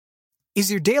Is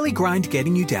your daily grind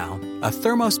getting you down? A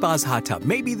ThermoSpa's hot tub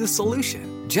may be the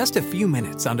solution. Just a few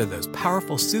minutes under those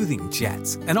powerful soothing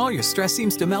jets, and all your stress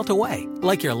seems to melt away,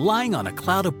 like you're lying on a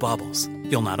cloud of bubbles.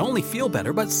 You'll not only feel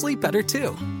better, but sleep better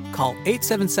too. Call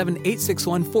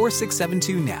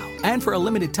 877-861-4672 now, and for a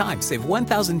limited time, save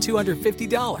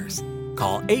 $1,250.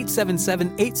 Call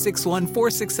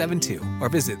 877-861-4672 or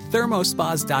visit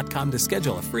thermospas.com to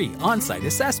schedule a free on-site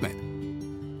assessment.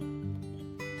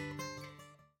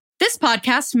 This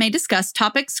podcast may discuss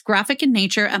topics graphic in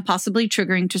nature and possibly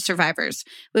triggering to survivors.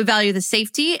 We value the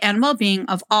safety and well-being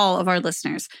of all of our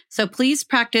listeners, so please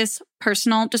practice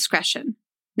personal discretion.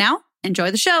 Now,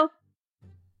 enjoy the show.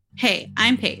 Hey,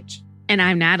 I'm Paige. And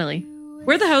I'm Natalie.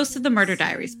 We're the hosts of the Murder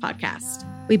Diaries podcast.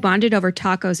 We bonded over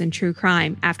tacos and true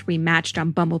crime after we matched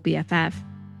on Bumble BFF.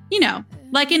 You know,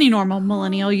 like any normal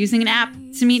millennial using an app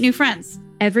to meet new friends.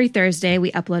 Every Thursday,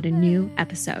 we upload a new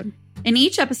episode. In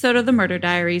each episode of the Murder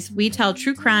Diaries, we tell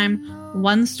true crime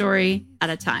one story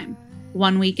at a time.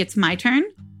 One week it's my turn,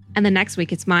 and the next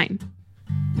week it's mine.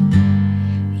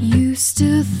 You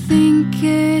still think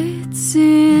it's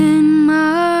in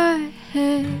my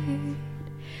head,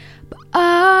 but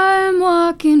I'm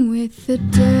walking with the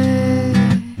dead.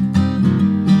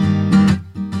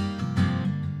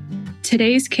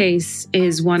 Today's case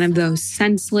is one of those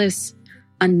senseless,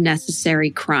 unnecessary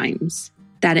crimes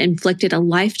that inflicted a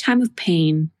lifetime of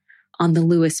pain on the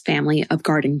Lewis family of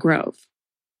Garden Grove.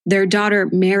 Their daughter,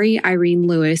 Mary Irene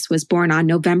Lewis, was born on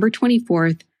November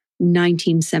 24th,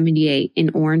 1978 in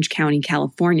Orange County,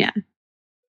 California.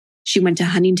 She went to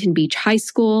Huntington Beach High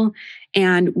School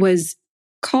and was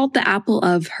called the apple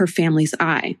of her family's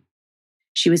eye.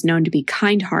 She was known to be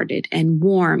kind-hearted and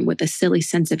warm with a silly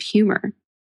sense of humor.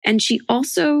 And she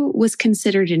also was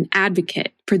considered an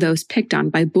advocate for those picked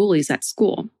on by bullies at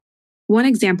school. One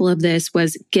example of this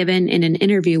was given in an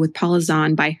interview with Paula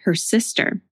Zahn by her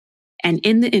sister. And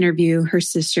in the interview, her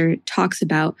sister talks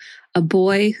about a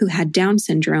boy who had Down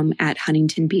syndrome at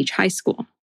Huntington Beach High School.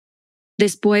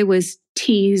 This boy was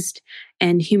teased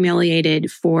and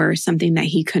humiliated for something that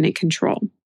he couldn't control.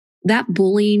 That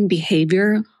bullying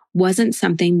behavior wasn't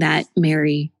something that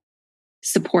Mary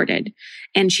supported.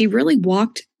 And she really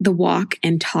walked the walk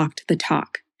and talked the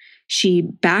talk. She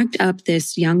backed up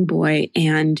this young boy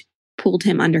and pulled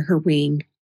him under her wing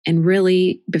and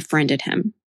really befriended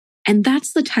him. And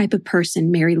that's the type of person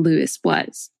Mary Lewis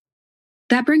was.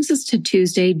 That brings us to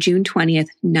Tuesday, June 20th,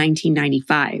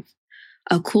 1995,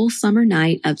 a cool summer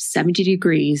night of 70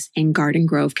 degrees in Garden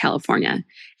Grove, California.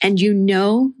 And you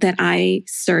know that I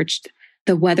searched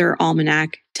the weather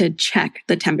almanac to check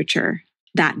the temperature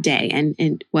that day, and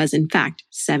it was in fact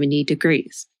 70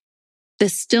 degrees. The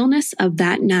stillness of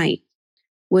that night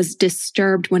was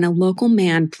disturbed when a local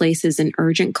man places an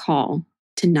urgent call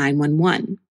to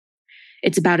 911.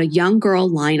 It's about a young girl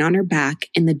lying on her back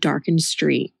in the darkened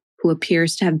street who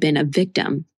appears to have been a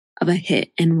victim of a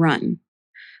hit and run.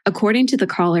 According to the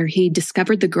caller, he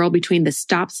discovered the girl between the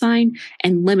stop sign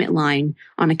and limit line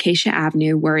on Acacia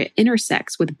Avenue where it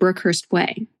intersects with Brookhurst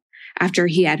Way after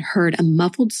he had heard a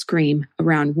muffled scream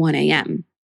around 1 a.m.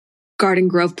 Garden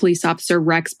Grove police officer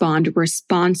Rex Bond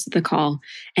responds to the call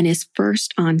and is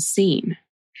first on scene.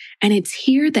 And it's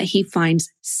here that he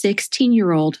finds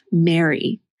 16-year-old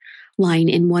Mary lying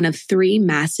in one of 3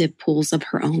 massive pools of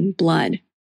her own blood.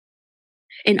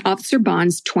 In Officer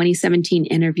Bond's 2017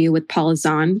 interview with Paula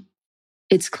Zahn,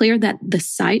 it's clear that the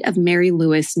sight of Mary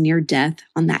Lewis near death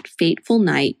on that fateful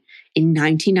night in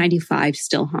 1995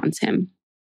 still haunts him.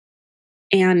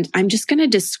 And I'm just going to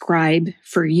describe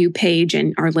for you, Paige,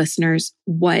 and our listeners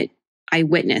what I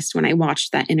witnessed when I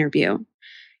watched that interview.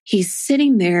 He's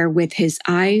sitting there with his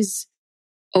eyes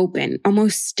open,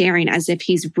 almost staring as if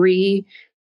he's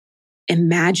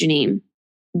reimagining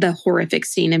the horrific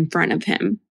scene in front of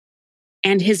him.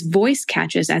 And his voice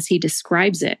catches as he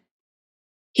describes it.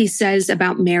 He says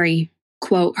about Mary,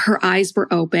 quote, "Her eyes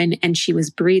were open and she was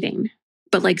breathing,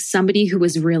 but like somebody who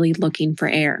was really looking for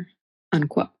air,"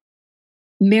 unquote.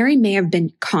 Mary may have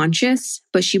been conscious,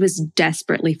 but she was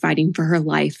desperately fighting for her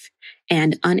life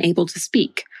and unable to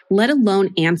speak, let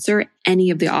alone answer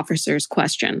any of the officer's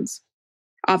questions.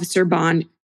 Officer Bond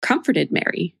comforted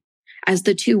Mary as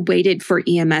the two waited for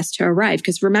EMS to arrive.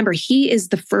 Because remember, he is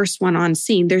the first one on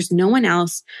scene. There's no one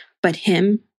else but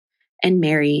him and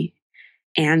Mary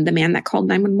and the man that called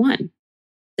 911.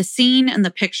 The scene and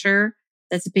the picture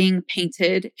that's being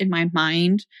painted in my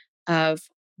mind of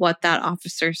what that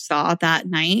officer saw that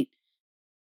night,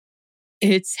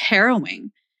 it's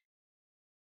harrowing.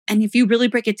 And if you really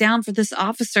break it down for this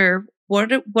officer, what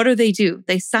do they do?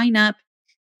 They sign up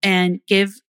and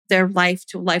give their life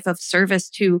to a life of service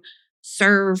to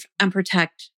serve and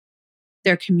protect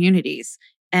their communities.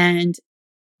 And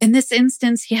in this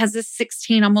instance, he has this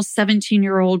 16, almost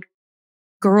 17-year-old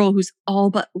girl who's all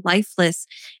but lifeless.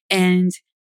 And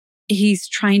he's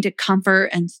trying to comfort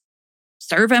and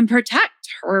serve and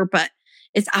protect her, but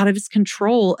it's out of his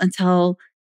control until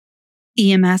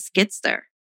EMS gets there.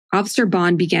 Officer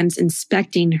Bond begins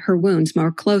inspecting her wounds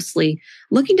more closely,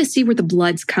 looking to see where the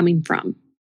blood's coming from.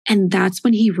 And that's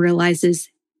when he realizes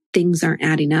things aren't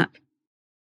adding up.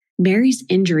 Mary's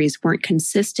injuries weren't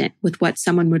consistent with what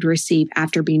someone would receive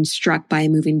after being struck by a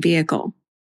moving vehicle.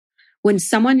 When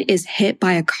someone is hit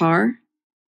by a car,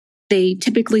 they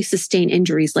typically sustain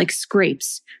injuries like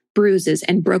scrapes, bruises,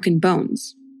 and broken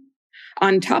bones.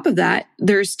 On top of that,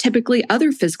 there's typically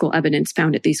other physical evidence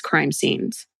found at these crime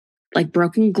scenes, like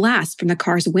broken glass from the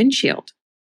car's windshield.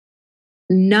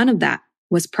 None of that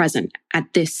was present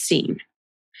at this scene.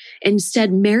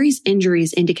 Instead, Mary's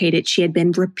injuries indicated she had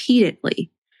been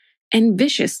repeatedly and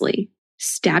viciously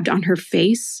stabbed on her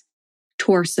face,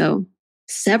 torso,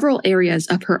 several areas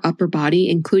of her upper body,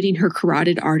 including her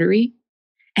carotid artery,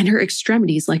 and her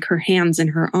extremities like her hands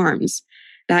and her arms,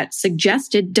 that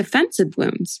suggested defensive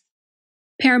wounds.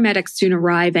 Paramedics soon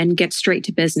arrive and get straight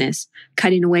to business,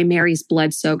 cutting away Mary's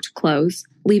blood-soaked clothes,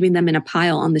 leaving them in a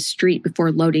pile on the street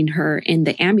before loading her in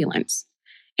the ambulance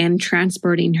and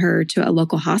transporting her to a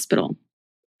local hospital.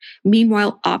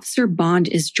 Meanwhile, Officer Bond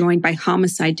is joined by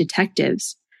homicide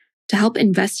detectives to help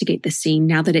investigate the scene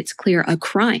now that it's clear a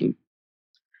crime,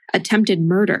 attempted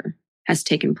murder, has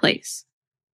taken place.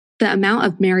 The amount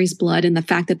of Mary's blood and the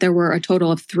fact that there were a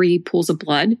total of 3 pools of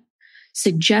blood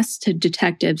suggests to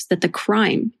detectives that the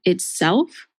crime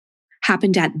itself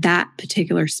happened at that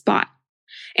particular spot.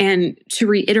 And to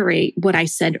reiterate what I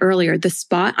said earlier, the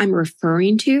spot I'm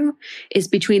referring to is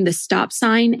between the stop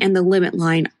sign and the limit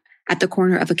line at the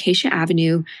corner of Acacia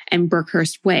Avenue and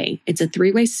Berkhurst Way. It's a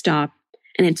 3-way stop,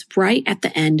 and it's right at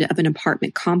the end of an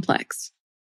apartment complex.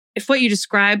 If what you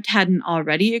described hadn't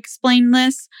already explained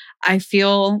this, I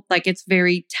feel like it's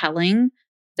very telling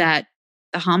that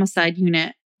the homicide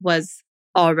unit was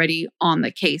already on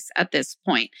the case at this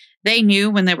point. They knew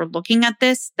when they were looking at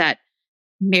this that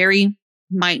Mary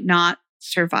might not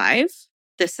survive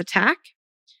this attack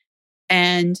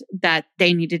and that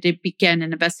they needed to begin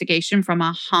an investigation from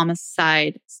a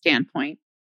homicide standpoint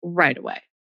right away.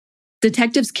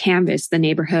 Detectives canvassed the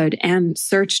neighborhood and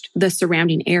searched the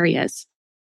surrounding areas,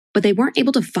 but they weren't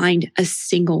able to find a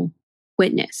single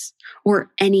witness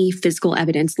or any physical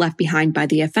evidence left behind by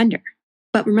the offender.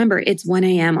 But remember, it's 1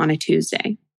 a.m. on a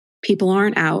Tuesday. People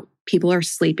aren't out, people are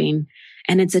sleeping,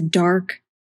 and it's a dark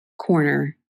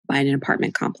corner by an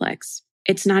apartment complex.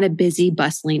 It's not a busy,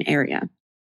 bustling area.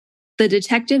 The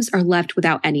detectives are left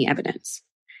without any evidence,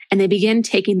 and they begin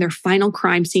taking their final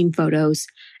crime scene photos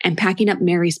and packing up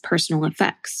Mary's personal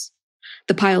effects.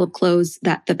 The pile of clothes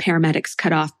that the paramedics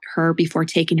cut off her before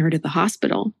taking her to the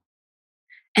hospital.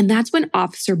 And that's when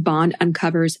Officer Bond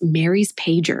uncovers Mary's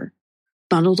pager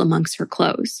bundled amongst her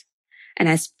clothes. And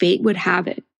as fate would have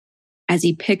it, as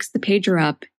he picks the pager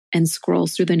up and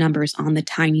scrolls through the numbers on the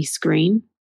tiny screen,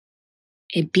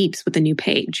 it beeps with a new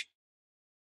page.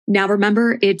 Now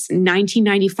remember, it's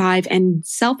 1995 and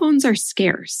cell phones are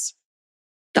scarce.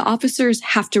 The officers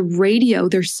have to radio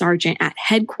their sergeant at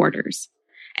headquarters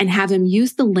and have him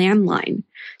use the landline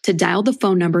to dial the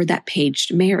phone number that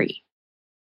paged Mary.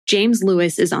 James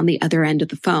Lewis is on the other end of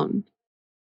the phone,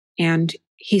 and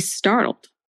he's startled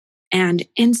and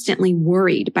instantly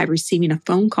worried by receiving a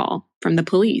phone call from the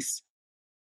police.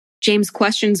 James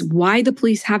questions why the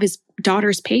police have his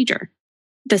daughter's pager.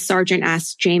 The sergeant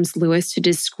asks James Lewis to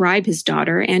describe his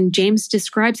daughter, and James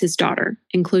describes his daughter,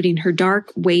 including her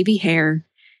dark, wavy hair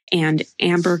and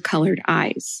amber-colored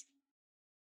eyes.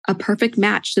 A perfect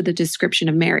match to the description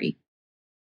of Mary.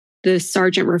 The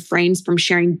sergeant refrains from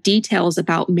sharing details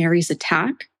about Mary's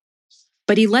attack,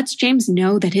 but he lets James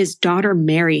know that his daughter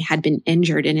Mary had been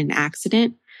injured in an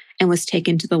accident and was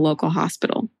taken to the local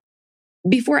hospital.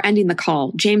 Before ending the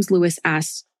call, James Lewis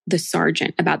asks the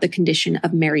sergeant about the condition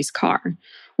of Mary's car,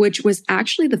 which was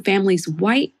actually the family's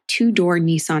white 2-door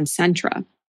Nissan Sentra.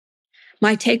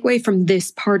 My takeaway from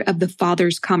this part of the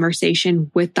father's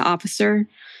conversation with the officer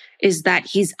is that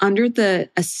he's under the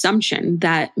assumption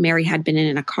that Mary had been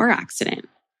in a car accident.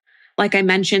 Like I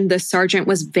mentioned, the sergeant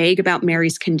was vague about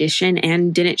Mary's condition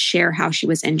and didn't share how she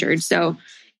was injured. So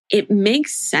it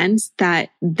makes sense that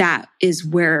that is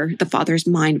where the father's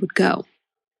mind would go.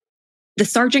 The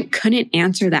sergeant couldn't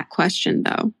answer that question,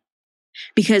 though,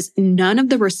 because none of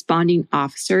the responding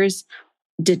officers,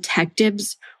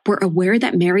 detectives, were aware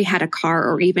that Mary had a car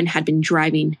or even had been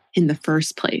driving in the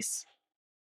first place.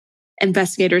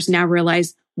 Investigators now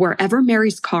realize wherever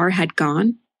Mary's car had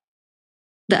gone,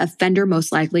 the offender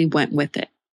most likely went with it.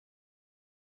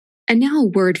 And now a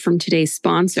word from today's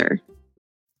sponsor.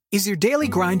 Is your daily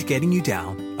grind getting you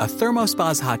down? A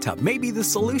ThermoSpa's hot tub may be the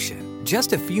solution.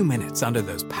 Just a few minutes under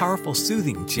those powerful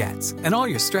soothing jets, and all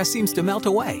your stress seems to melt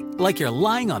away, like you're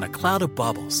lying on a cloud of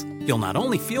bubbles. You'll not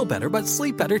only feel better, but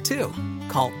sleep better too.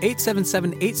 Call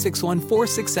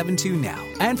 877-861-4672 now,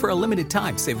 and for a limited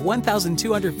time, save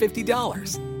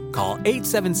 $1,250. Call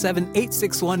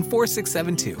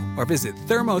 877-861-4672 or visit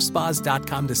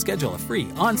thermospas.com to schedule a free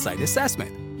on-site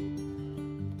assessment.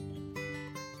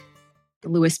 The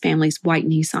Lewis family's white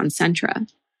Nissan Sentra.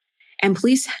 And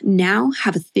police now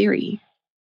have a theory.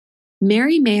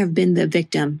 Mary may have been the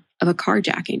victim of a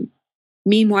carjacking.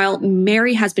 Meanwhile,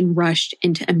 Mary has been rushed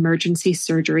into emergency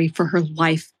surgery for her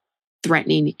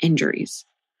life-threatening injuries.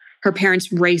 Her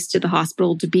parents race to the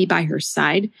hospital to be by her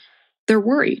side. They're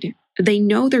worried. They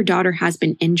know their daughter has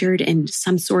been injured in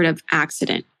some sort of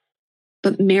accident.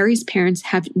 But Mary's parents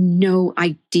have no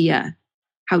idea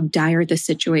how dire the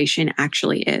situation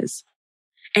actually is.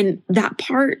 And that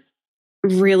part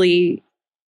really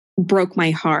broke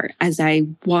my heart as I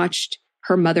watched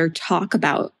her mother talk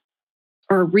about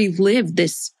or relive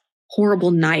this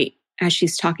horrible night as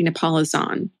she's talking to Paula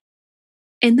Zahn.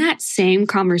 In that same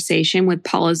conversation with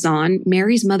Paula Zahn,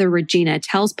 Mary's mother, Regina,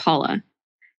 tells Paula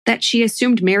that she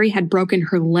assumed Mary had broken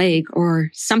her leg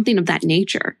or something of that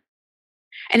nature.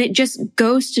 And it just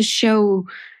goes to show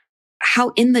how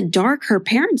in the dark her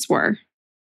parents were.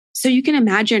 So you can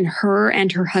imagine her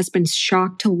and her husband's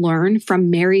shock to learn from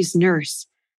Mary's nurse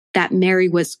that Mary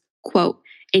was, quote,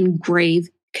 in grave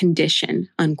condition,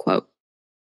 unquote.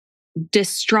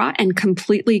 Distraught and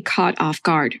completely caught off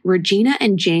guard, Regina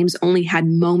and James only had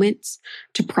moments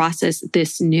to process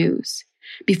this news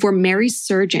before Mary's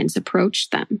surgeons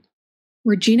approached them.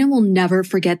 Regina will never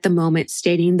forget the moment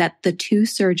stating that the two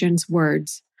surgeons'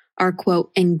 words are,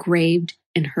 quote, engraved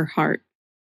in her heart.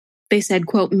 They said,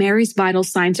 quote, Mary's vital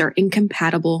signs are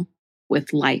incompatible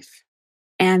with life,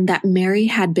 and that Mary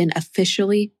had been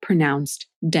officially pronounced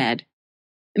dead.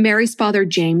 Mary's father,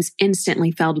 James,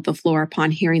 instantly fell to the floor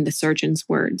upon hearing the surgeon's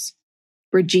words.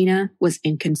 Regina was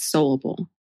inconsolable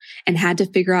and had to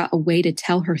figure out a way to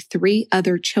tell her three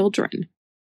other children,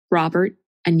 Robert,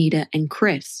 Anita, and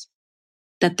Chris,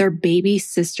 that their baby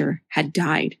sister had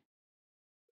died.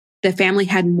 The family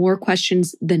had more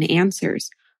questions than answers.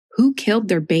 Who killed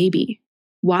their baby?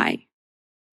 Why?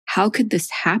 How could this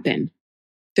happen?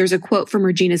 There's a quote from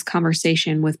Regina's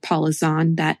conversation with Paula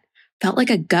Zahn that felt like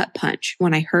a gut punch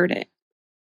when I heard it.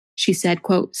 She said,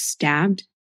 quote, stabbed?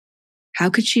 How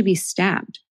could she be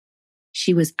stabbed?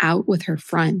 She was out with her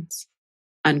friends,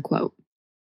 unquote.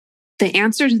 The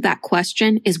answer to that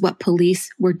question is what police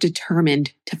were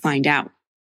determined to find out.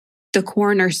 The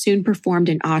coroner soon performed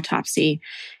an autopsy,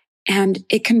 and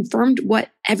it confirmed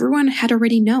what everyone had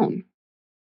already known.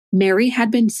 Mary had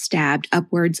been stabbed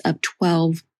upwards of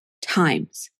 12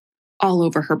 times, all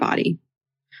over her body.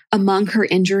 Among her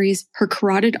injuries, her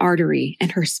carotid artery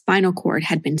and her spinal cord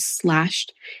had been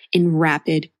slashed in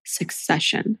rapid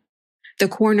succession. The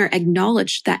coroner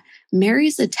acknowledged that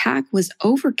Mary's attack was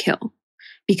overkill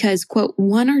because, quote,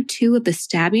 one or two of the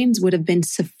stabbings would have been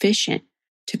sufficient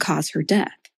to cause her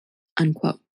death,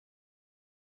 unquote.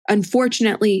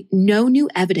 Unfortunately, no new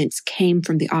evidence came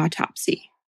from the autopsy.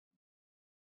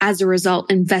 As a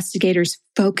result, investigators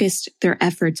focused their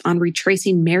efforts on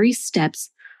retracing Mary's steps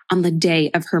on the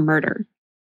day of her murder.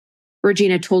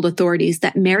 Regina told authorities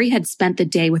that Mary had spent the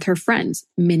day with her friends,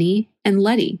 Minnie and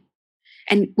Letty,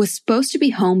 and was supposed to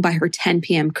be home by her 10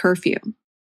 p.m. curfew.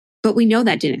 But we know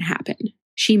that didn't happen.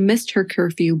 She missed her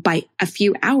curfew by a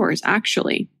few hours,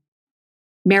 actually.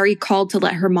 Mary called to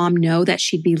let her mom know that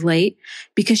she'd be late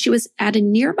because she was at a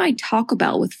nearby Taco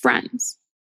Bell with friends.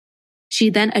 She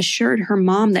then assured her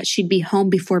mom that she'd be home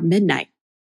before midnight.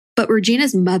 But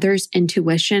Regina's mother's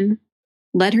intuition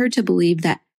led her to believe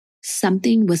that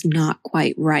something was not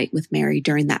quite right with Mary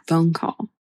during that phone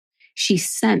call. She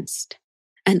sensed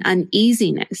an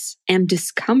uneasiness and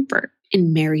discomfort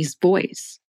in Mary's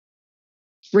voice.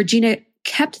 Regina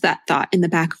kept that thought in the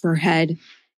back of her head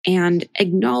and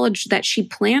acknowledged that she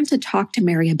planned to talk to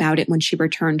Mary about it when she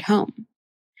returned home.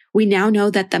 We now know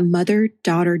that the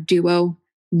mother-daughter duo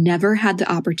never had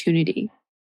the opportunity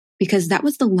because that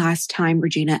was the last time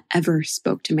Regina ever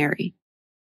spoke to Mary.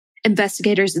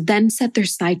 Investigators then set their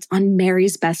sights on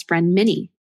Mary's best friend, Minnie.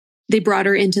 They brought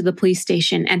her into the police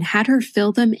station and had her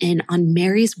fill them in on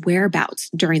Mary's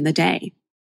whereabouts during the day.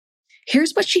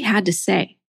 Here's what she had to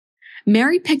say.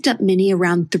 Mary picked up Minnie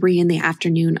around 3 in the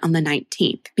afternoon on the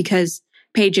 19th because,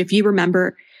 Paige, if you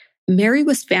remember, Mary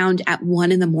was found at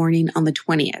 1 in the morning on the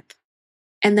 20th.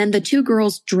 And then the two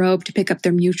girls drove to pick up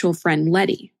their mutual friend,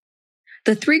 Letty.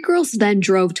 The three girls then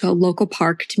drove to a local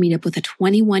park to meet up with a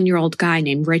 21-year-old guy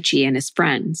named Richie and his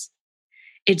friends.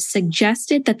 It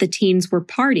suggested that the teens were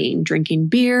partying, drinking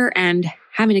beer, and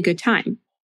having a good time.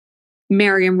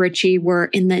 Mary and Richie were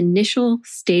in the initial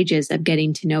stages of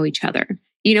getting to know each other.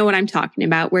 You know what I'm talking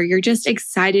about, where you're just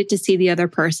excited to see the other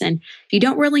person. You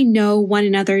don't really know one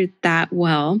another that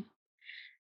well,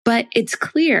 but it's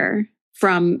clear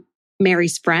from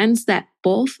Mary's friends that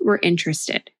both were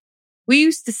interested. We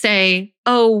used to say,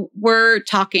 oh, we're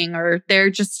talking, or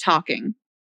they're just talking.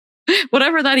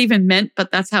 Whatever that even meant,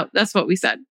 but that's what we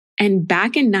said. And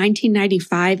back in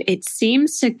 1995, it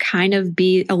seems to kind of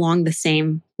be along the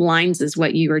same lines as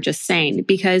what you were just saying,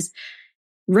 because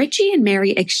Richie and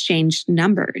Mary exchanged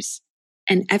numbers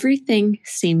and everything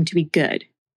seemed to be good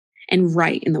and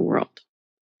right in the world.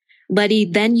 Letty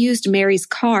then used Mary's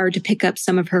car to pick up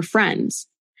some of her friends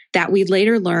that we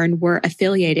later learned were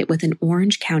affiliated with an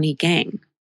Orange County gang.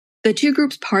 The two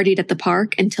groups partied at the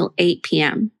park until 8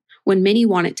 p.m. when many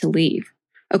wanted to leave,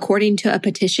 according to a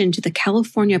petition to the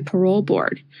California Parole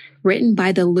Board written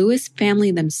by the Lewis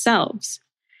family themselves.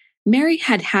 Mary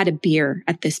had had a beer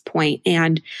at this point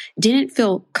and didn't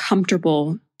feel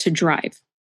comfortable to drive,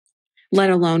 let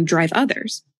alone drive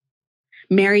others.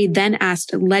 Mary then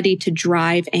asked Letty to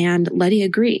drive, and Letty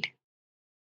agreed.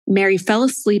 Mary fell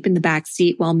asleep in the back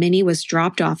seat while Minnie was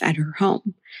dropped off at her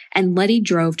home, and Letty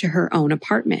drove to her own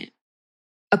apartment.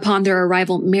 Upon their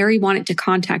arrival, Mary wanted to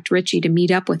contact Richie to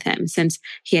meet up with him since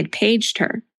he had paged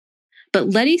her.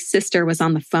 But Letty's sister was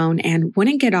on the phone and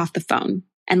wouldn't get off the phone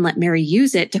and let Mary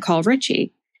use it to call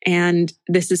Richie. And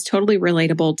this is totally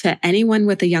relatable to anyone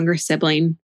with a younger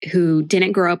sibling who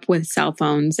didn't grow up with cell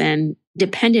phones and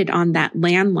depended on that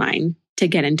landline to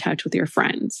get in touch with your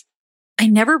friends. I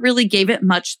never really gave it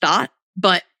much thought,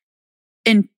 but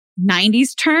in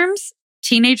 90s terms,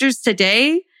 teenagers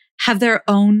today have their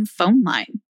own phone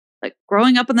line. Like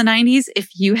growing up in the 90s, if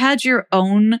you had your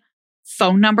own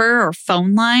phone number or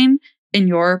phone line in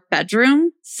your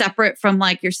bedroom, separate from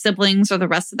like your siblings or the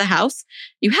rest of the house,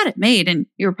 you had it made and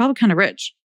you were probably kind of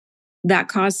rich. That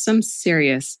caused some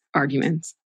serious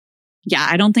arguments. Yeah,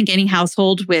 I don't think any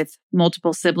household with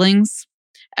multiple siblings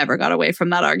ever got away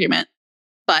from that argument.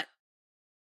 But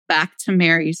back to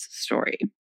Mary's story.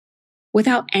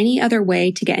 Without any other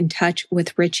way to get in touch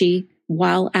with Richie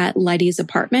while at Letty's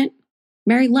apartment,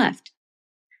 Mary left,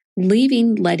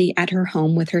 leaving Letty at her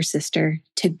home with her sister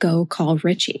to go call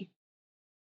Richie.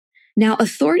 Now,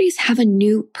 authorities have a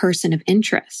new person of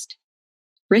interest,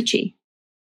 Richie.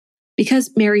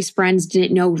 Because Mary's friends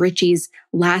didn't know Richie's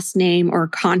last name or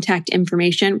contact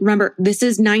information, remember, this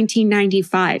is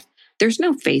 1995. There's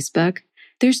no Facebook.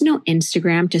 There's no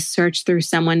Instagram to search through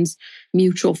someone's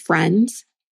mutual friends.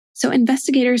 So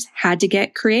investigators had to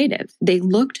get creative. They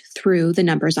looked through the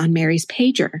numbers on Mary's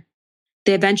pager.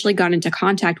 They eventually got into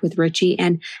contact with Richie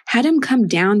and had him come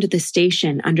down to the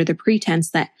station under the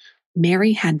pretense that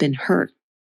Mary had been hurt.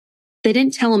 They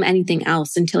didn't tell him anything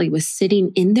else until he was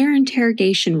sitting in their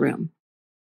interrogation room.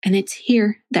 And it's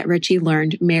here that Richie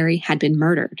learned Mary had been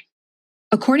murdered.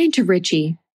 According to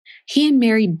Richie, he and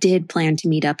Mary did plan to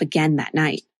meet up again that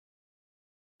night,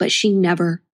 but she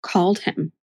never called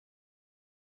him.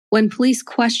 When police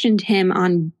questioned him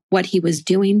on what he was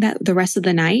doing the rest of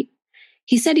the night,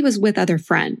 he said he was with other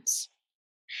friends.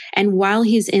 And while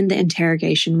he's in the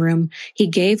interrogation room, he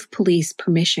gave police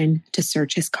permission to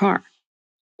search his car.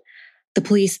 The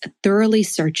police thoroughly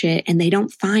search it and they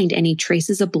don't find any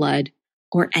traces of blood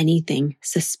or anything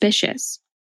suspicious.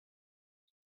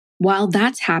 While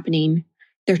that's happening,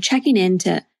 they're checking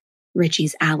into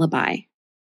Richie's alibi.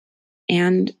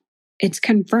 And it's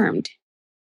confirmed.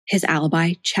 His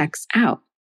alibi checks out.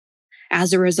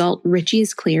 As a result, Richie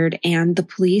is cleared and the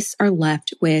police are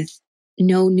left with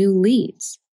no new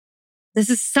leads. This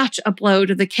is such a blow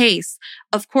to the case.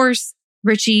 Of course,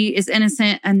 Richie is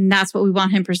innocent and that's what we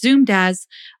want him presumed as,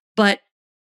 but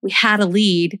we had a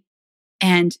lead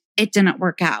and it didn't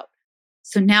work out.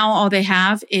 So now all they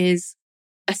have is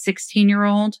a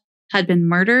 16-year-old had been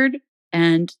murdered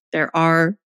and there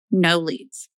are no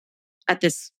leads at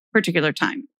this particular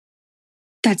time.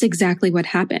 That's exactly what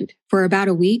happened. For about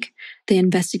a week, the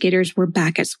investigators were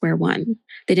back at square one.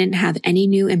 They didn't have any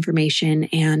new information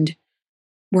and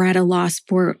were at a loss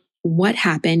for what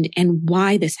happened and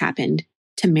why this happened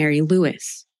to Mary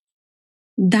Lewis.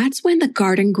 That's when the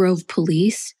Garden Grove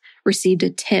police received a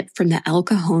tip from the El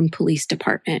Cajon Police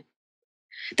Department.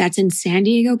 That's in San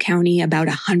Diego County, about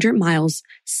 100 miles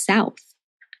south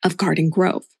of Garden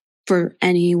Grove, for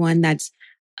anyone that's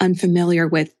unfamiliar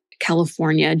with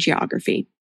California geography.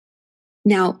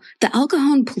 Now, the El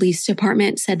Cajon Police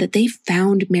Department said that they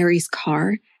found Mary's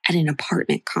car at an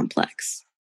apartment complex.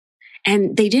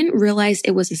 And they didn't realize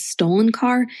it was a stolen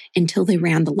car until they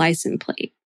ran the license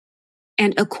plate.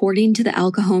 And according to the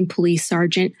El Cajon Police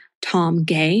Sergeant Tom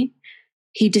Gay,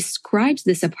 he describes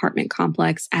this apartment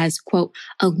complex as, quote,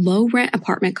 a low-rent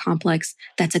apartment complex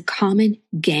that's a common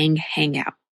gang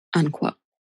hangout, unquote.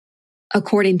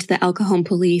 According to the El Cajon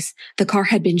police, the car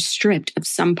had been stripped of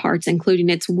some parts, including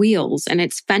its wheels and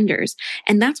its fenders,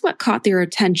 and that's what caught their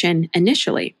attention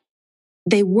initially.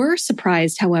 They were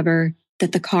surprised, however,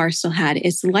 that the car still had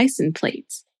its license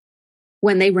plates.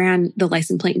 When they ran the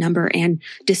license plate number and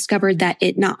discovered that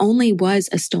it not only was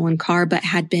a stolen car, but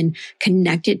had been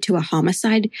connected to a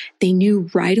homicide, they knew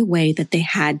right away that they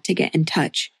had to get in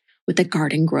touch with the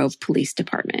Garden Grove Police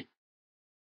Department.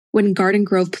 When Garden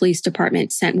Grove Police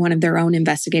Department sent one of their own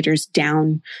investigators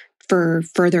down for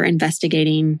further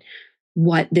investigating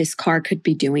what this car could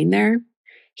be doing there,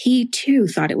 he too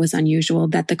thought it was unusual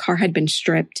that the car had been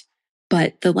stripped,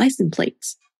 but the license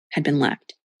plates had been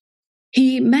left.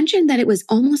 He mentioned that it was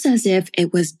almost as if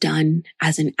it was done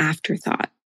as an afterthought,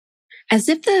 as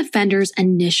if the offender's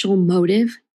initial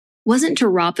motive wasn't to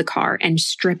rob the car and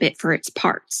strip it for its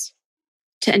parts.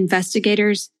 To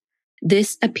investigators,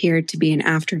 this appeared to be an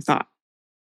afterthought.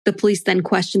 The police then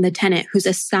questioned the tenant whose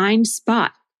assigned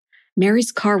spot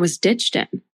Mary's car was ditched in.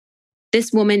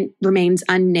 This woman remains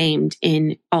unnamed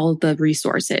in all the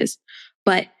resources,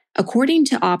 but according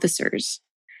to officers,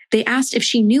 they asked if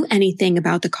she knew anything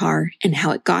about the car and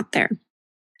how it got there.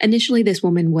 Initially, this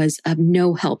woman was of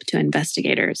no help to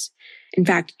investigators. In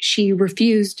fact, she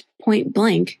refused point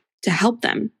blank to help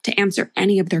them, to answer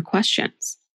any of their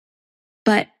questions.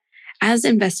 But as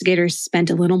investigators spent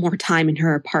a little more time in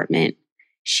her apartment,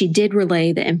 she did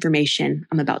relay the information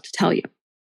I'm about to tell you.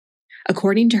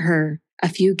 According to her, a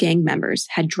few gang members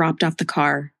had dropped off the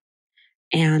car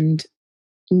and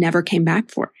never came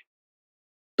back for it.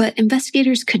 But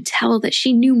investigators could tell that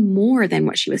she knew more than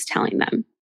what she was telling them.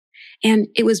 And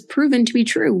it was proven to be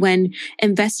true when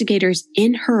investigators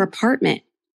in her apartment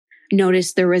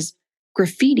noticed there was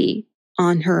graffiti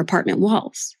on her apartment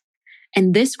walls.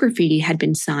 And this graffiti had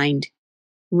been signed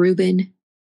Ruben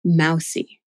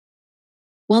Mousy.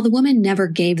 While the woman never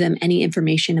gave them any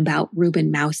information about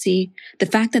Ruben Mousy, the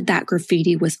fact that that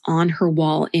graffiti was on her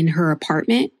wall in her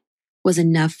apartment was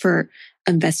enough for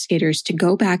investigators to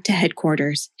go back to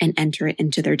headquarters and enter it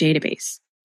into their database.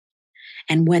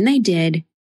 And when they did,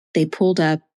 they pulled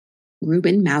up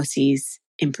Ruben Mousy's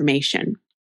information.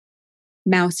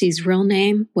 Mousy's real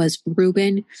name was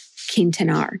Ruben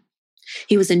Quintanar.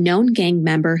 He was a known gang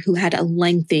member who had a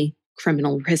lengthy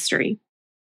criminal history.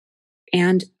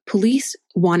 And police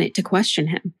wanted to question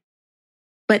him.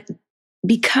 But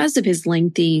because of his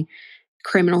lengthy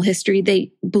criminal history,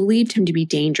 they believed him to be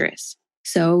dangerous.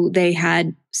 So they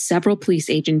had several police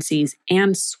agencies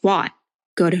and SWAT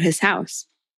go to his house.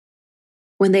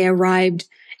 When they arrived,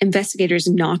 investigators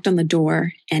knocked on the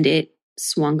door and it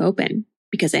swung open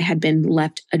because it had been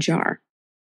left ajar.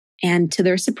 And to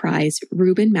their surprise,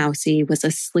 Ruben Mousy was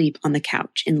asleep on the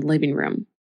couch in the living room.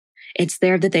 It's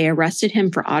there that they arrested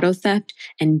him for auto theft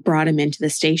and brought him into the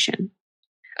station.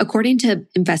 According to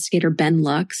investigator Ben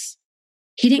Lux,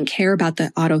 he didn't care about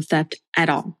the auto theft at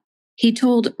all. He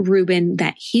told Ruben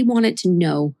that he wanted to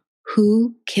know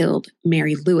who killed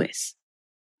Mary Lewis.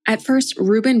 At first,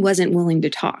 Ruben wasn't willing to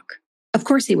talk. Of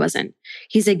course he wasn't.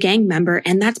 He's a gang member,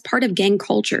 and that's part of gang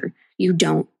culture. You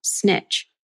don't snitch.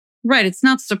 Right. It's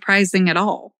not surprising at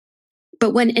all.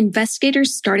 But when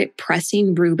investigators started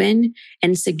pressing Ruben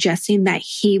and suggesting that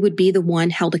he would be the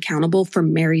one held accountable for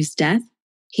Mary's death,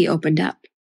 he opened up.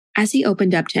 As he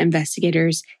opened up to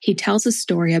investigators, he tells a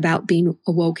story about being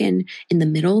awoken in the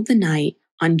middle of the night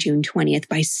on June 20th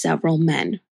by several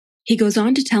men. He goes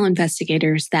on to tell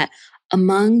investigators that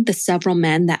among the several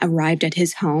men that arrived at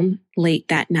his home late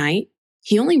that night,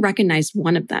 he only recognized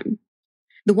one of them.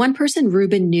 The one person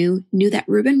Ruben knew that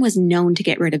Ruben was known to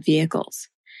get rid of vehicles.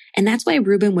 And that's why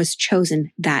Ruben was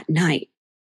chosen that night.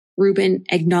 Ruben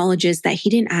acknowledges that he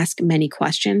didn't ask many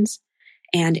questions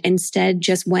and instead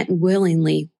just went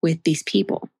willingly with these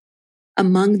people.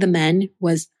 Among the men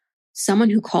was someone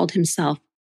who called himself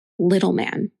Little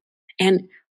Man. And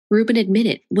Ruben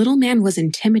admitted Little Man was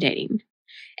intimidating.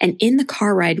 And in the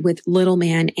car ride with Little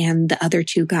Man and the other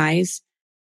two guys,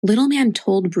 Little Man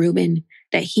told Ruben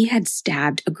that he had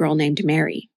stabbed a girl named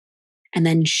Mary and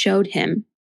then showed him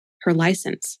her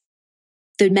license.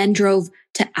 The men drove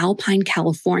to Alpine,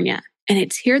 California, and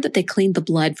it's here that they cleaned the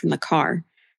blood from the car,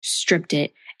 stripped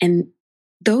it, and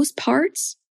those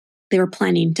parts they were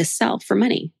planning to sell for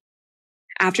money.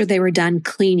 After they were done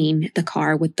cleaning the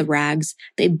car with the rags,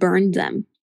 they burned them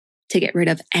to get rid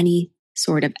of any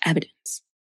sort of evidence.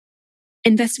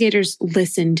 Investigators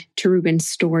listened to Ruben's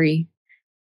story,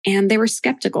 and they were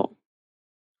skeptical.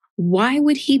 Why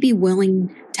would he be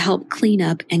willing to help clean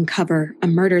up and cover a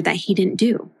murder that he didn't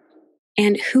do?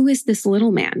 And who is this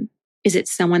little man? Is it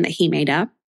someone that he made up?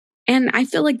 And I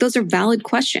feel like those are valid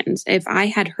questions. If I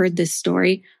had heard this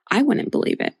story, I wouldn't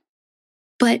believe it.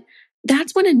 But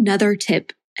that's when another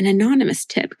tip, an anonymous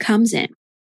tip, comes in.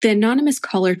 The anonymous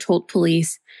caller told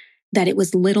police that it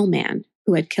was Little Man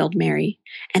who had killed Mary,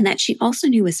 and that she also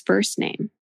knew his first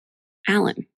name,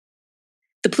 Alan.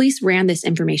 The police ran this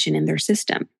information in their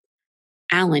system,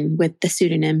 Alan with the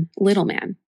pseudonym Little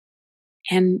Man.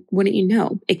 And wouldn't you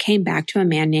know, it came back to a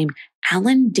man named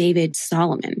Alan David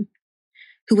Solomon,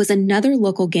 who was another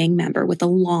local gang member with a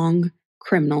long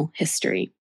criminal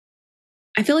history.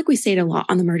 I feel like we say it a lot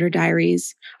on the Murder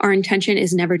Diaries. Our intention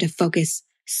is never to focus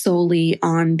solely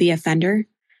on the offender,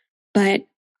 but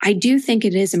I do think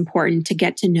it is important to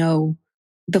get to know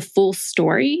the full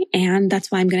story, and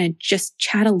that's why I'm going to just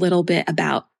chat a little bit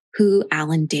about who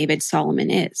Alan David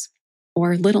Solomon is,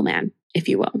 or Little Man, if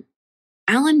you will.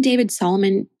 Alan David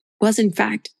Solomon was, in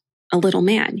fact, a little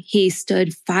man. He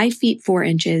stood 5 feet 4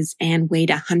 inches and weighed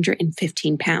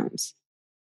 115 pounds.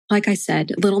 Like I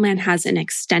said, Little Man has an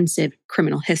extensive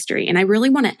criminal history, and I really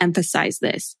want to emphasize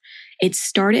this. It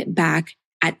started back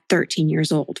at 13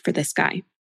 years old for this guy.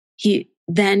 He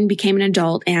then became an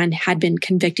adult and had been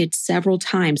convicted several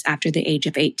times after the age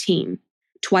of 18,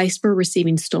 twice for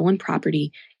receiving stolen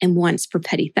property and once for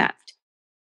petty theft.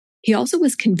 He also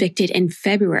was convicted in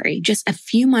February, just a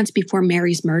few months before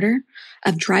Mary's murder,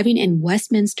 of driving in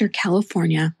Westminster,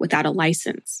 California without a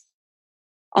license.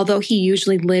 Although he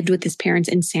usually lived with his parents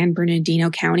in San Bernardino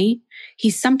County, he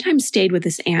sometimes stayed with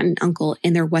his aunt and uncle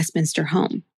in their Westminster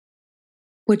home,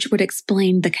 which would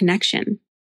explain the connection.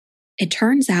 It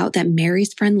turns out that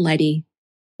Mary's friend Letty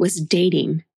was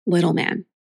dating Little Man.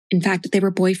 In fact, they were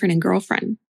boyfriend and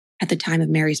girlfriend at the time of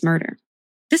Mary's murder.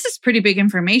 This is pretty big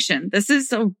information. This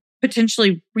is a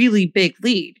potentially really big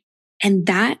lead. And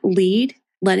that lead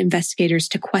led investigators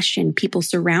to question people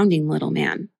surrounding Little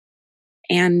Man.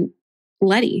 And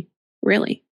Letty,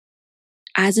 really.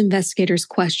 As investigators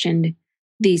questioned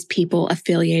these people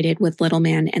affiliated with Little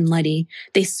Man and Letty,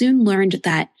 they soon learned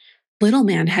that Little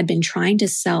Man had been trying to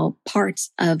sell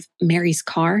parts of Mary's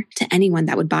car to anyone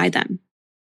that would buy them.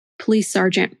 Police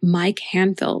Sergeant Mike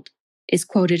Hanfield is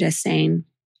quoted as saying,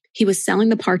 he was selling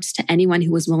the parts to anyone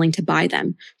who was willing to buy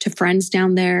them, to friends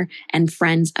down there and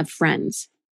friends of friends.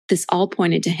 This all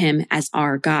pointed to him as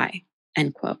our guy,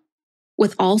 end quote.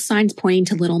 With all signs pointing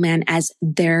to Little Man as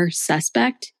their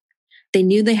suspect, they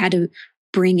knew they had to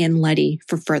bring in Letty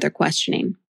for further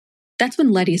questioning. That's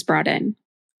when Letty's brought in.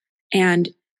 And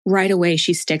right away,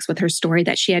 she sticks with her story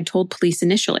that she had told police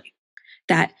initially,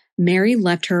 that Mary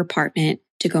left her apartment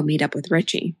to go meet up with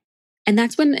Richie. And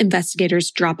that's when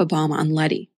investigators drop a bomb on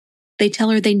Letty. They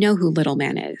tell her they know who Little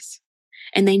Man is,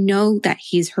 and they know that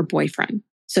he's her boyfriend.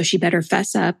 So she better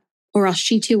fess up, or else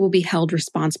she too will be held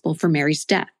responsible for Mary's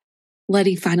death.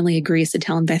 Letty finally agrees to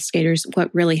tell investigators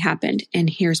what really happened, and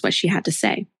here's what she had to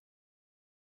say.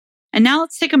 And now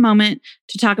let's take a moment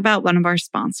to talk about one of our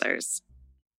sponsors.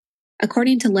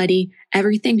 According to Letty,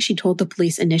 everything she told the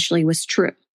police initially was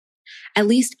true, at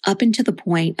least up until the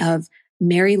point of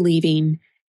Mary leaving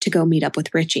to go meet up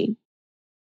with Richie.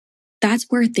 That's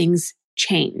where things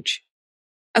change.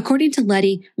 According to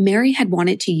Letty, Mary had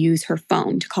wanted to use her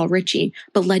phone to call Richie,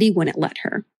 but Letty wouldn't let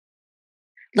her.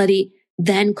 Letty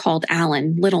then called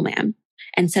Alan, Little Man,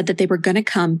 and said that they were going to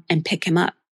come and pick him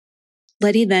up.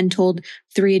 Letty then told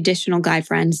 3 additional guy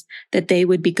friends that they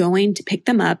would be going to pick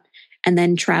them up and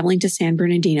then traveling to San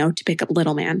Bernardino to pick up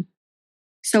Little Man.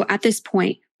 So at this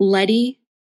point, Letty,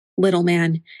 Little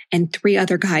Man, and 3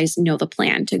 other guys know the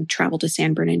plan to travel to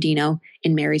San Bernardino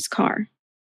in Mary's car.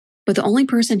 But the only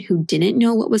person who didn't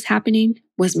know what was happening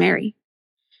was Mary.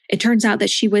 It turns out that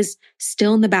she was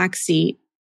still in the back seat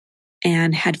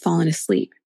and had fallen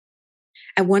asleep.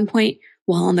 At one point,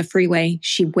 while on the freeway,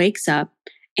 she wakes up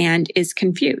and is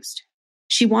confused.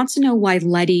 She wants to know why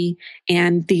Letty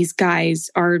and these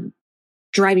guys are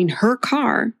driving her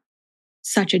car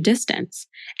such a distance.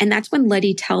 And that's when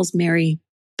Letty tells Mary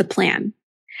the plan.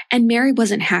 And Mary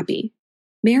wasn't happy.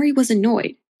 Mary was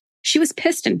annoyed. She was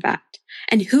pissed, in fact.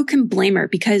 And who can blame her?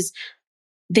 Because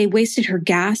they wasted her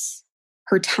gas,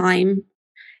 her time.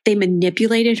 They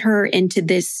manipulated her into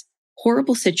this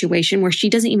horrible situation where she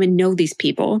doesn't even know these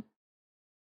people.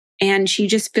 And she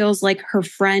just feels like her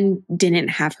friend didn't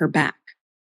have her back.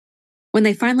 When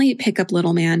they finally pick up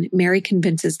Little Man, Mary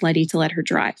convinces Letty to let her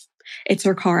drive. It's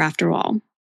her car after all.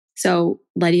 So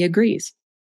Letty agrees.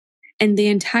 And the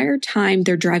entire time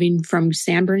they're driving from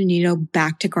San Bernardino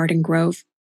back to Garden Grove,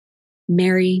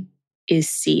 Mary is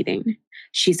seething.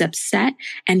 She's upset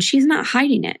and she's not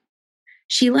hiding it.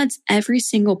 She lets every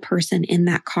single person in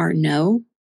that car know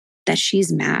that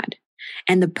she's mad.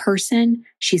 And the person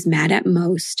she's mad at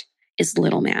most is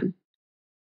Little Man.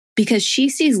 Because she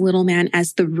sees Little Man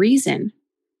as the reason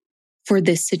for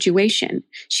this situation.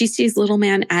 She sees Little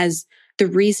Man as the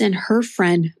reason her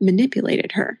friend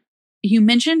manipulated her. You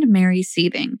mentioned Mary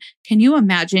seething. Can you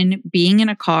imagine being in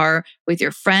a car with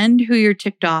your friend who you're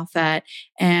ticked off at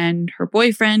and her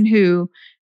boyfriend who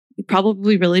you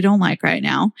probably really don't like right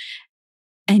now,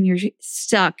 and you're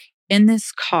stuck in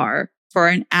this car for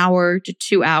an hour to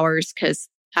 2 hours because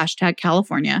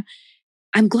 #California.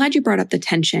 I'm glad you brought up the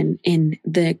tension in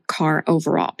the car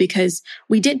overall, because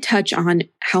we did touch on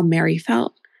how Mary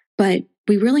felt, but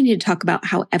we really need to talk about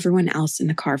how everyone else in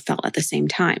the car felt at the same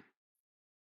time.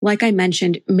 Like I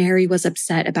mentioned, Mary was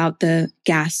upset about the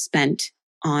gas spent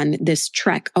on this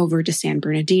trek over to San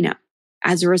Bernardino.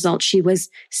 As a result, she was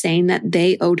saying that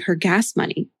they owed her gas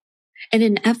money. In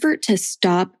an effort to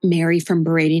stop Mary from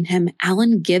berating him,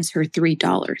 Alan gives her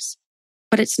 $3.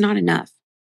 But it's not enough.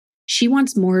 She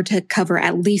wants more to cover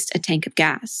at least a tank of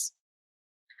gas.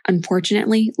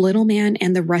 Unfortunately, Little Man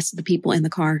and the rest of the people in the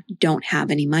car don't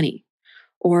have any money,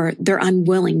 or they're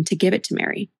unwilling to give it to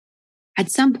Mary. At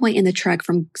some point in the trek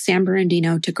from San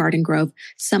Bernardino to Garden Grove,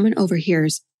 someone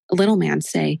overhears Little Man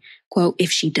say, quote,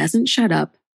 "If she doesn't shut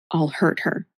up, I'll hurt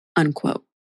her," unquote.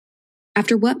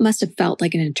 After what must have felt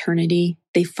like an eternity,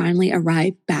 they finally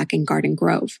arrive back in Garden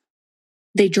Grove.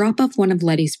 They drop off one of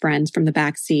Letty's friends from the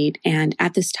back seat, and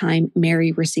at this time,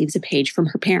 Mary receives a page from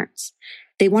her parents.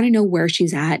 They want to know where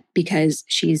she's at because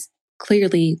she's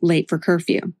clearly late for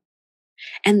curfew.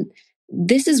 And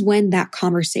this is when that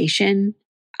conversation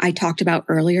I talked about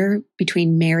earlier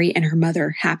between Mary and her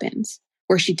mother happens,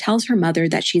 where she tells her mother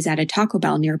that she's at a Taco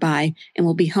Bell nearby and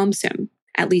will be home soon,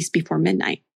 at least before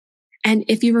midnight. And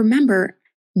if you remember,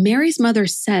 Mary's mother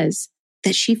says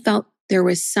that she felt there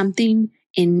was something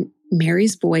in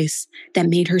Mary's voice that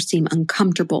made her seem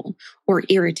uncomfortable or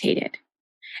irritated.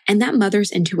 And that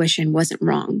mother's intuition wasn't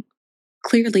wrong.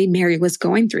 Clearly, Mary was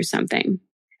going through something,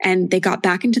 and they got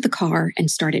back into the car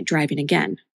and started driving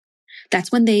again.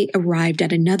 That's when they arrived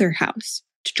at another house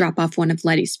to drop off one of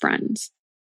Letty's friends.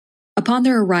 Upon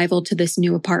their arrival to this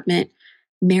new apartment,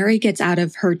 Mary gets out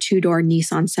of her 2-door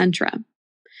Nissan Sentra.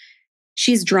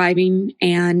 She's driving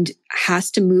and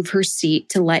has to move her seat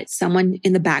to let someone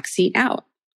in the back seat out.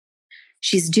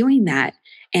 She's doing that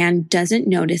and doesn't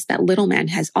notice that Little Man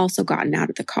has also gotten out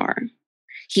of the car.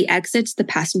 He exits the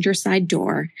passenger side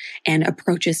door and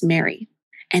approaches Mary,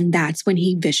 and that's when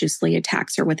he viciously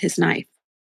attacks her with his knife.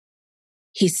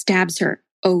 He stabs her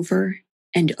over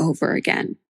and over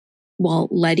again, while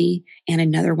Letty and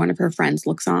another one of her friends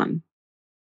looks on.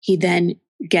 He then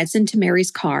gets into Mary's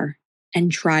car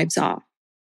and drives off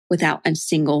without a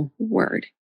single word.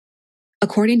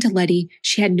 According to Letty,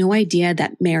 she had no idea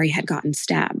that Mary had gotten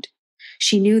stabbed.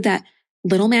 She knew that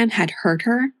Little Man had hurt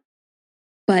her,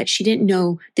 but she didn't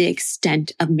know the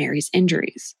extent of Mary's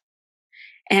injuries.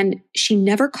 And she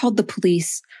never called the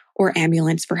police or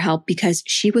ambulance for help because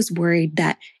she was worried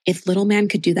that if Little Man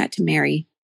could do that to Mary,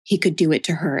 he could do it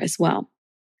to her as well.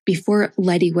 Before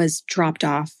Letty was dropped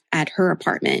off at her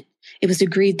apartment, it was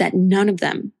agreed that none of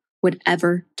them would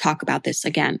ever talk about this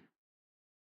again.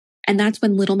 And that's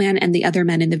when Little Man and the other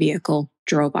men in the vehicle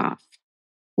drove off.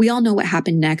 We all know what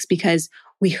happened next because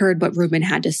we heard what Ruben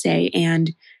had to say,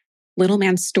 and Little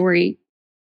Man's story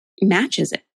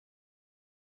matches it.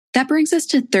 That brings us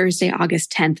to Thursday,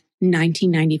 August 10th,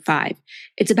 1995.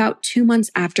 It's about 2 months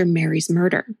after Mary's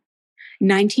murder.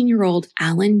 19-year-old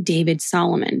Alan David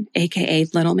Solomon, aka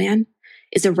Little Man,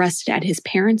 is arrested at his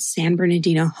parents' San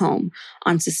Bernardino home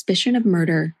on suspicion of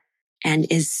murder and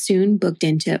is soon booked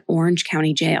into Orange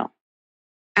County Jail.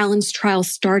 Alan's trial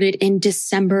started in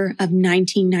December of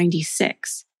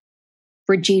 1996.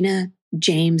 Regina,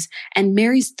 James, and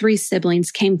Mary's 3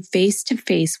 siblings came face to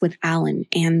face with Alan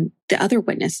and the other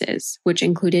witnesses, which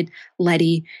included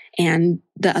Letty and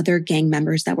the other gang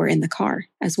members that were in the car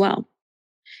as well.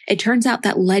 It turns out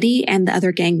that Letty and the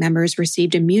other gang members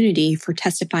received immunity for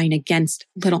testifying against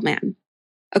Little Man.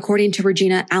 According to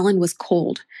Regina, Alan was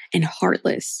cold and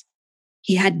heartless.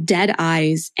 He had dead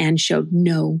eyes and showed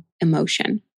no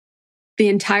emotion. The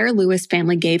entire Lewis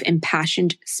family gave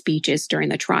impassioned speeches during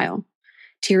the trial.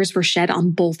 Tears were shed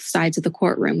on both sides of the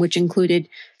courtroom, which included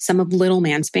some of Little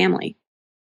Man's family.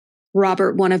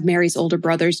 Robert, one of Mary's older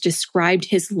brothers, described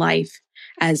his life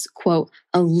as, quote,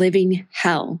 a living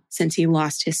hell since he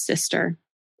lost his sister.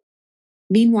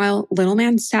 Meanwhile, Little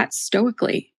Man sat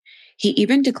stoically. He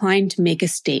even declined to make a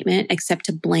statement except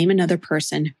to blame another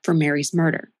person for Mary's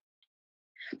murder.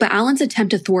 But Alan's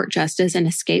attempt to thwart justice and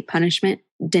escape punishment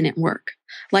didn't work.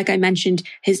 Like I mentioned,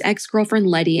 his ex-girlfriend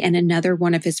Letty and another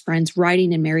one of his friends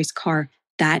riding in Mary's car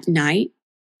that night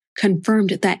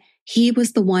confirmed that he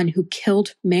was the one who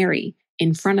killed Mary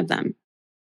in front of them.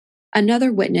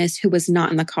 Another witness who was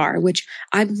not in the car, which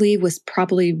I believe was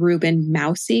probably Reuben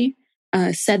Mousy,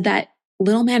 said that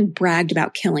Little Man bragged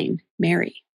about killing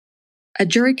Mary. A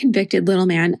jury convicted Little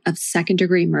Man of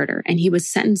second-degree murder, and he was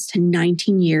sentenced to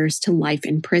 19 years to life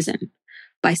in prison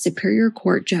by Superior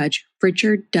Court Judge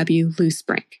Richard W.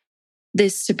 Loosebrink.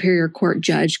 This Superior Court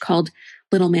judge called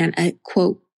Little Man a,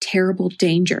 quote, terrible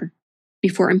danger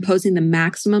before imposing the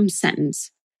maximum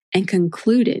sentence and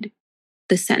concluded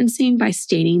the sentencing by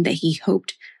stating that he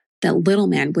hoped that Little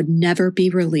Man would never be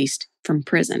released from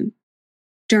prison.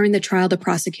 During the trial, the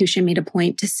prosecution made a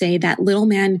point to say that Little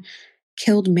Man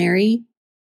killed Mary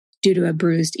due to a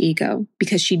bruised ego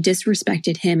because she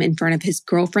disrespected him in front of his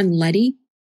girlfriend Letty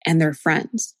and their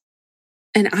friends.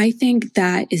 And I think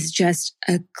that is just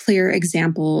a clear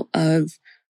example of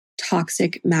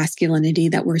toxic masculinity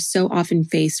that we're so often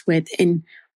faced with in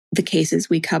the cases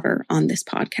we cover on this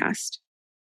podcast.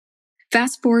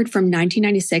 Fast forward from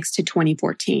 1996 to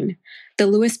 2014, the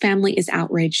Lewis family is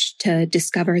outraged to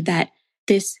discover that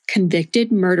this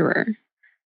convicted murderer,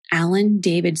 Alan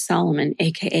David Solomon,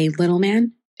 aka Little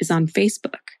Man, is on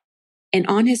Facebook. And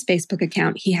on his Facebook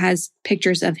account, he has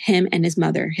pictures of him and his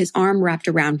mother, his arm wrapped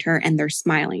around her, and they're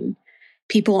smiling.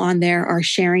 People on there are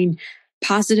sharing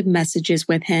positive messages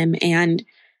with him, and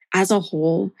as a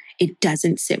whole, it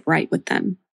doesn't sit right with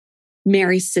them.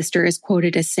 Mary's sister is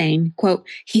quoted as saying, quote,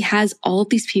 he has all of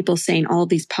these people saying all of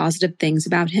these positive things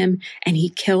about him, and he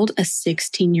killed a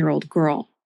 16-year-old girl.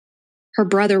 Her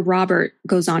brother, Robert,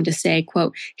 goes on to say,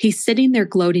 quote, he's sitting there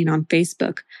gloating on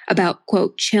Facebook about,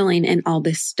 quote, chilling and all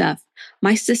this stuff.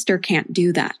 My sister can't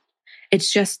do that.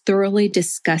 It's just thoroughly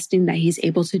disgusting that he's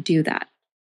able to do that.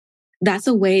 That's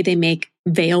a way they make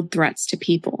veiled threats to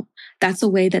people. That's a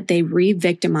way that they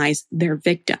re-victimize their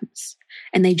victims.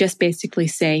 And they just basically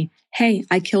say, hey,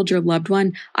 I killed your loved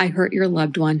one, I hurt your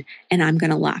loved one, and I'm going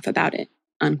to laugh about it,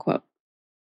 unquote.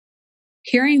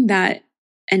 Hearing that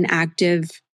an active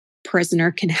prisoner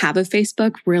can have a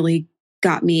Facebook really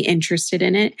got me interested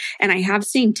in it. And I have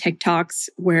seen TikToks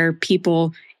where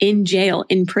people in jail,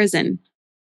 in prison,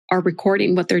 are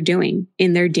recording what they're doing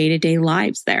in their day-to-day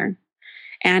lives there.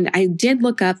 And I did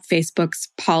look up Facebook's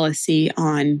policy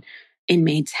on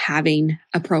inmates having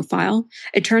a profile.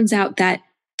 It turns out that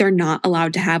they're not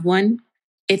allowed to have one.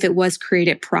 If it was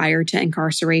created prior to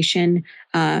incarceration,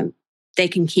 they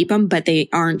can keep them, but they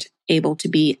aren't able to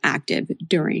be active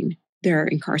during their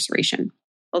incarceration.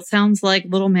 Well, it sounds like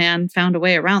Little Man found a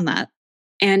way around that.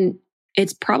 And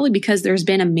it's probably because there's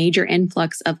been a major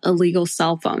influx of illegal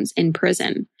cell phones in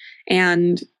prison.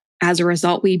 And as a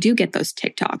result, we do get those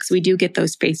TikToks. We do get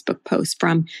those Facebook posts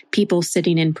from people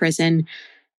sitting in prison,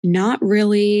 not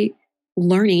really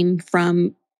learning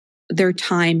from their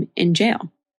time in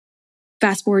jail.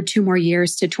 Fast forward 2 more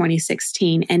years to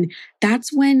 2016, and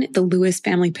that's when the Lewis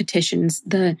family petitions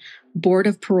the Board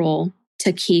of Parole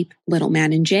to keep Little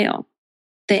Man in jail.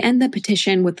 They end the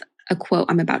petition with a quote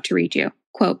I'm about to read you.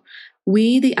 Quote,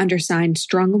 we, the undersigned,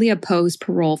 strongly oppose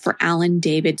parole for Alan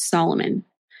David Solomon.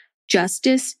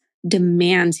 Justice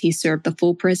demands he serve the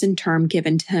full prison term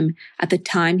given to him at the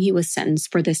time he was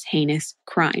sentenced for this heinous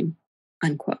crime,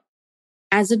 unquote.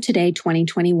 As of today,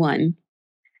 2021,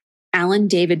 Alan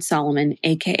David Solomon,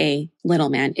 aka Little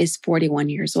Man, is 41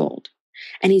 years old,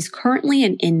 and he's currently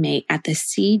an inmate at the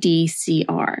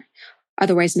CDCR,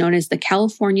 otherwise known as the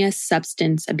California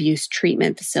Substance Abuse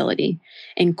Treatment Facility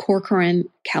in Corcoran,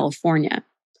 California.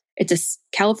 It's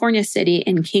a California city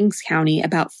in Kings County,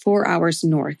 about 4 hours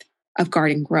north of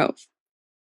Garden Grove.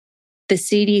 The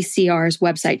CDCR's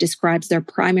website describes their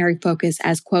primary focus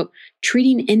as, quote,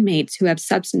 treating inmates who have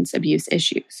substance abuse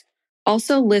issues,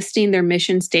 also listing their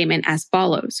mission statement as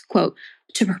follows, quote,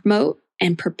 to promote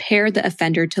and prepare the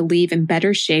offender to leave in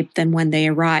better shape than when they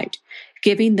arrived,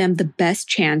 giving them the best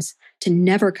chance to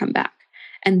never come back,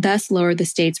 and thus lower the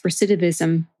state's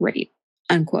recidivism rate,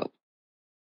 unquote.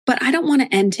 But I don't want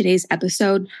to end today's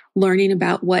episode learning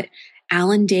about what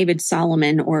Alan David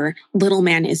Solomon or Little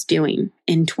Man is doing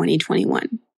in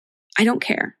 2021. I don't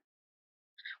care.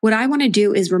 What I want to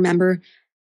do is remember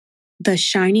the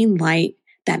shining light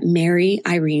that Mary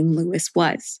Irene Lewis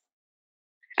was.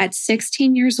 At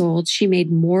 16 years old, she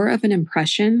made more of an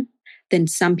impression than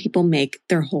some people make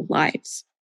their whole lives.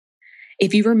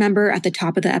 If you remember at the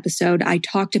top of the episode, I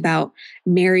talked about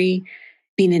Mary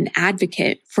being an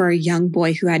advocate for a young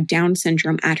boy who had Down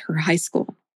syndrome at her high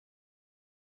school.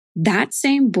 That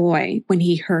same boy, when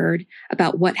he heard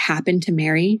about what happened to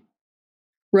Mary,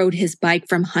 rode his bike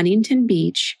from Huntington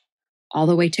Beach all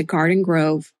the way to Garden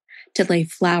Grove to lay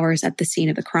flowers at the scene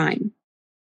of the crime.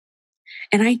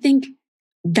 And I think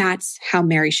that's how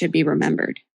Mary should be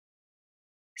remembered.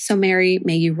 So Mary,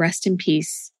 may you rest in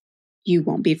peace. You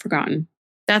won't be forgotten.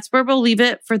 That's where we'll leave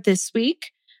it for this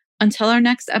week. Until our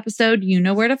next episode, you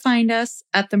know where to find us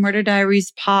at the Murder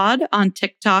Diaries Pod on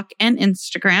TikTok and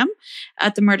Instagram,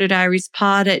 at the Murder Diaries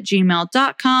Pod at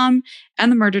gmail.com,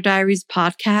 and the Murder Diaries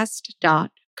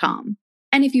Podcast.com.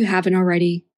 And if you haven't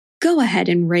already, go ahead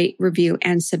and rate, review,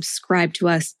 and subscribe to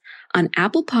us on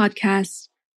Apple Podcasts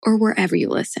or wherever you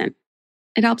listen.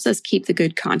 It helps us keep the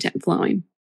good content flowing.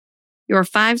 Your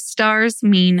 5 stars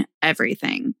mean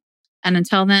everything. And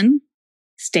until then,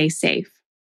 stay safe.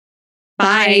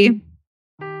 Bye.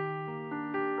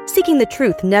 Seeking the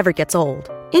truth never gets old.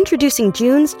 Introducing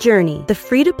June's Journey, the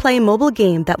free-to-play mobile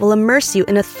game that will immerse you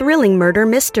in a thrilling murder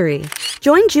mystery.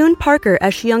 Join June Parker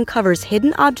as she uncovers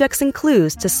hidden objects and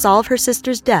clues to solve her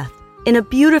sister's death in a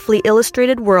beautifully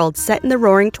illustrated world set in the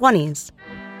Roaring '20s.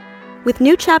 With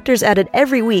new chapters added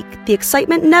every week, the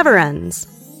excitement never ends.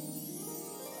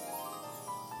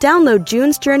 Download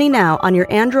June's Journey now on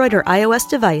your Android or iOS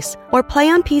device, or play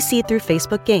on PC through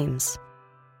Facebook Games.